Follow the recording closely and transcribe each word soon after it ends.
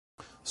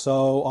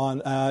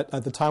So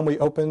at the time we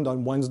opened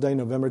on Wednesday,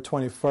 November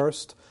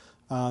 21st,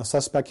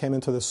 suspect came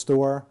into the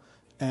store,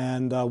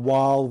 and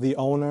while the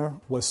owner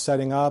was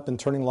setting up and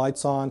turning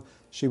lights on,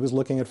 she was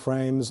looking at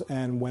frames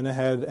and went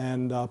ahead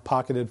and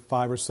pocketed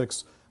 5 or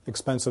 6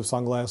 expensive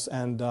sunglasses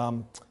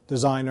and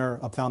designer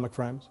ophthalmic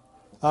frames.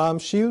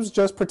 She was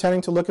just pretending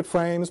to look at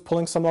frames,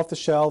 pulling some off the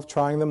shelf,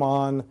 trying them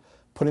on,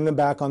 putting them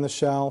back on the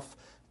shelf,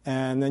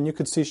 and then you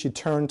could see she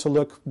turned to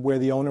look where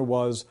the owner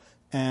was,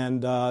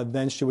 and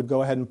then she would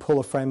go ahead and pull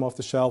a frame off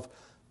the shelf,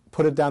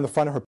 put it down the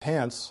front of her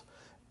pants,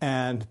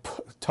 and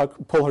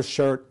pull her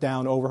shirt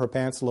down over her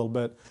pants a little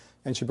bit,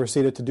 and she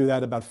proceeded to do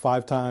that about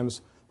 5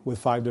 times with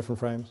 5 different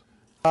frames.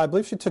 I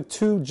believe she took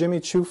 2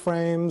 Jimmy Choo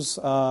frames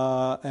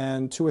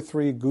and 2 or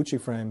 3 Gucci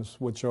frames,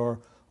 which are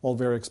all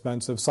very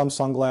expensive. Some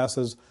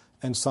sunglasses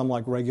and some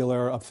like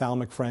regular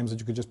ophthalmic frames that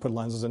you could just put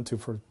lenses into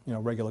for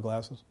regular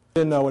glasses.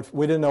 We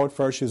didn't know at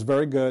first. She was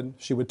very good.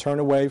 She would turn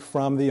away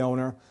from the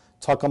owner,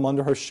 tuck them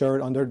under her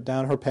shirt,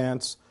 down her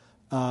pants,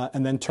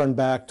 and then turn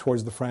back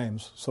towards the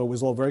frames. So it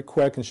was all very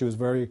quick, and she was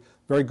very,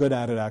 very good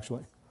at it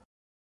actually.